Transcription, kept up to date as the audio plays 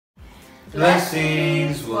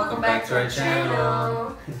Blessings! Welcome back to our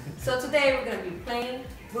channel. So today we're gonna be playing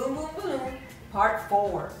Boom Boom Balloon Part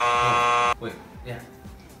 4. Wait, yeah.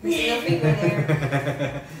 Missing a finger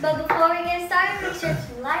there. But before we get started, make sure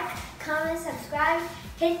to like, comment, subscribe,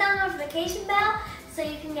 hit that notification bell so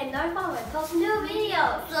you can get notified when I post new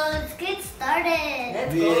videos. So let's get started.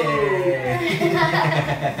 Let's go.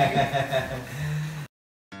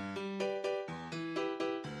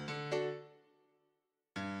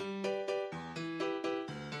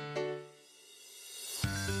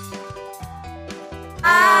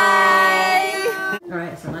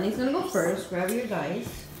 Alright, so Nani's gonna go first. Grab your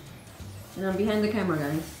dice. And I'm behind the camera,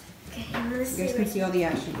 guys. Okay, I'm gonna You guys can see all the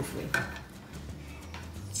action this way.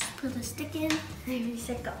 Just put the stick in and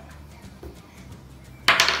reset go.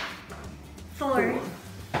 4. Where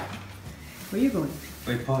are you going?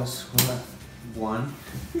 Wait, pause. Hold on. 1.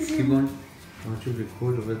 Keep going. I want you to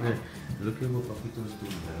record over there. Look at what Papito's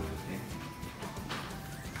doing there, okay?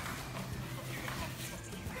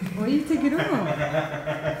 Why do you take it off?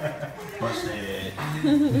 Watch it.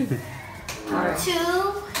 Alright. 2.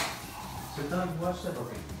 Sit down, watch that,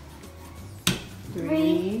 okay?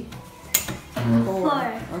 3,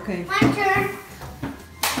 4. Okay. My turn.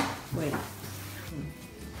 Wait.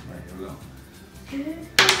 Alright, here we go.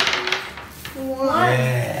 1.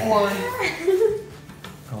 Yeah. 1.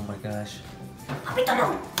 Oh my gosh. Papito, no.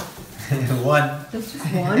 1. That's just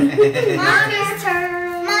 1. Mommy's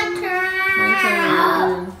turn. My turn. My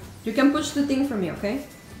turn. You can push the thing for me, okay?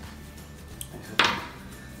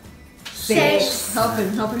 6. Help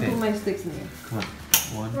him Okay. put my sticks in there. Come on.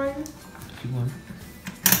 1. 1, Keep going.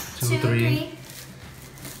 2, 2, 3,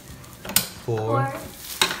 4,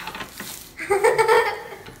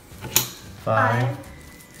 5,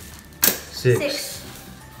 6.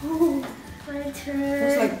 Ooh, my turn.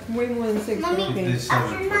 That's like way more than 6. Mommy, Okay. This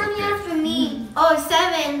after seven, mommy, okay. after me. Oh,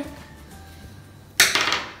 7.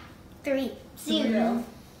 3, 0.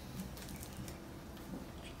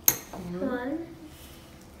 1,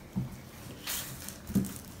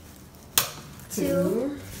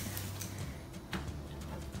 2,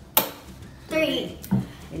 3.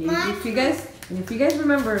 And if you guys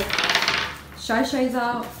remember, Shy Shy's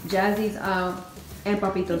out, Jazzy's out, and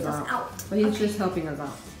Papito's out. But he's just helping us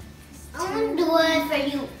out. I want to do it for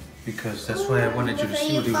you. Because that's why I wanted you to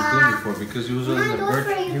see what he was doing before. Because he was over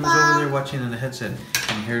there watching in the headset,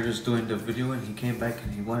 and here just doing the video, and he came back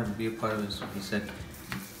and he wanted to be a part of it. So he said,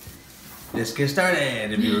 "Let's get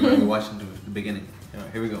started." If you remember watching the beginning, all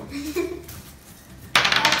right, here we go.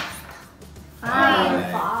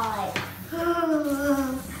 5.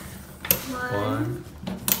 1,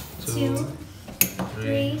 2,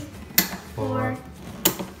 3, 4,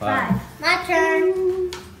 5. My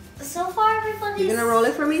turn. So far, everybody's. You gonna roll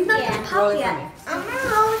it for me? Not Yeah. the Roll pop it yet. for me. I'm gonna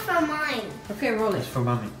roll it for mine. Okay, roll It's it. for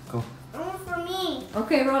mommy. Go. I want for me.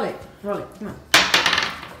 Okay, roll it. Roll it. Come on.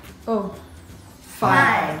 Oh.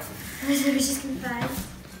 5. So we're just gonna 5.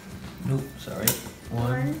 Nope. Sorry.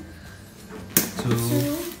 1, 2.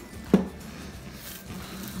 2.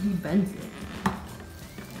 He bends it. I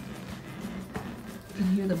can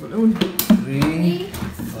hear the balloon. 3.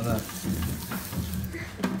 Hold on.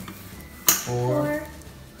 4,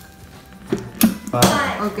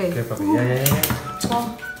 5. Okay. Okay, papi. Yeah. Oh.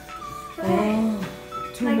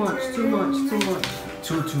 Too My much. Too much. Too turn. much.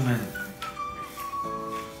 Too many.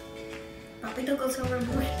 Papito goes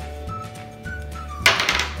overboard.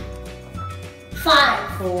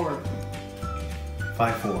 5. 4.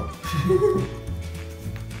 5, 4.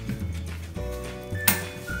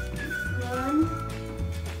 1.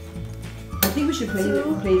 I think we should play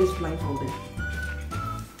this blindfolded.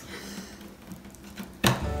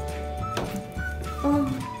 Oh.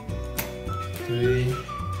 3.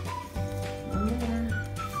 One more.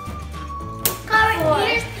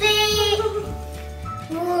 Here's 3.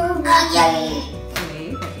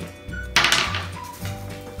 Okay.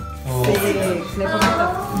 Oh. 6. Let Papito.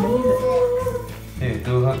 Hey,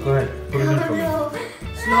 go ahead. Put it in for me.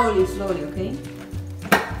 Slowly, okay?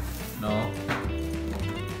 No.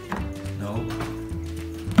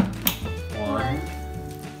 1,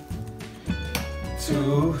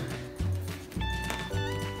 2,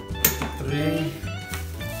 3,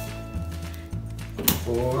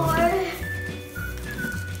 4,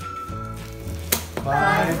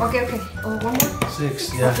 5, Okay. Oh, one more.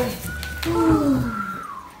 6. Yeah. Okay.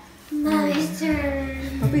 Nice turn.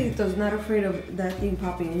 Papito's not afraid of that thing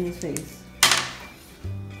popping in his face.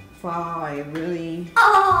 5, really?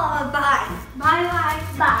 Oh, bye. Bye.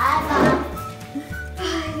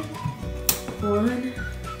 1,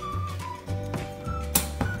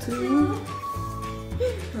 2.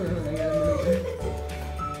 Oh, I gotta move it.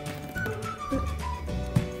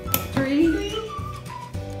 3.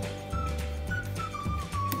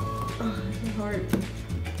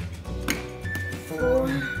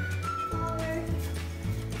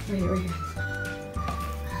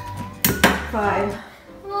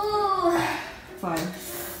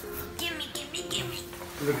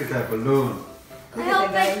 Look at that balloon. Look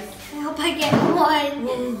at that, guys. I hope I get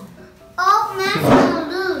one. Oh, man's gonna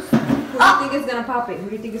lose. Who do you think is gonna pop it? Who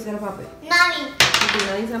do you think is gonna pop it? Nani. You think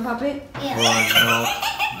Nani's gonna pop it? Yeah. Oh, no.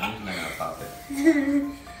 I'm not gonna pop it.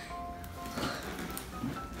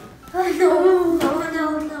 Oh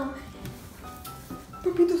no, no.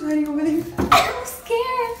 Papito's hiding over there. I'm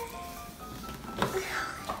scared.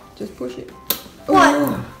 Just push it. What?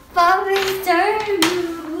 Oh. Bobby's turn.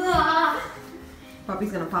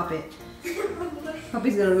 Papi's gonna pop it.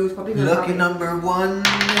 Papi's gonna lose. Papi's gonna pop Lucky it. number 1.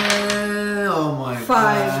 Oh my 5.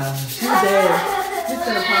 God. He's dead. He's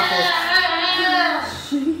gonna pop it.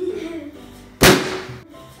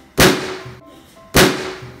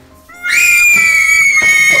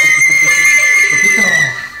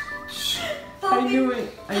 I knew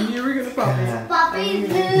it. I knew you were gonna pop it. Bobby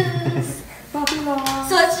lose. Papi lost.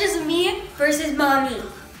 So it's just me versus mommy.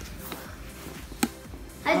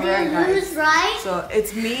 I didn't Alright, lose, guys. right? So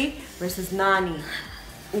it's me versus Nani.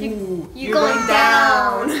 Ooh, You're going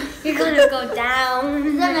down. You're gonna go down.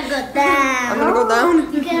 You're gonna go down. I'm gonna go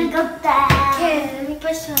down. You're gonna go down. Okay, let me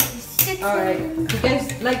push on this. Alright, if you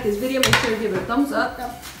guys like this video, make sure to give it a thumbs up.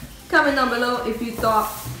 Comment down below if you thought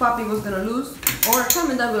Papi was gonna lose, or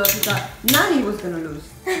comment down below if you thought Nani was gonna lose.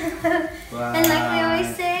 Wow. And like we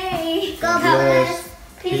always say, God bless.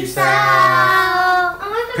 Peace out.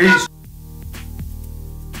 Peace.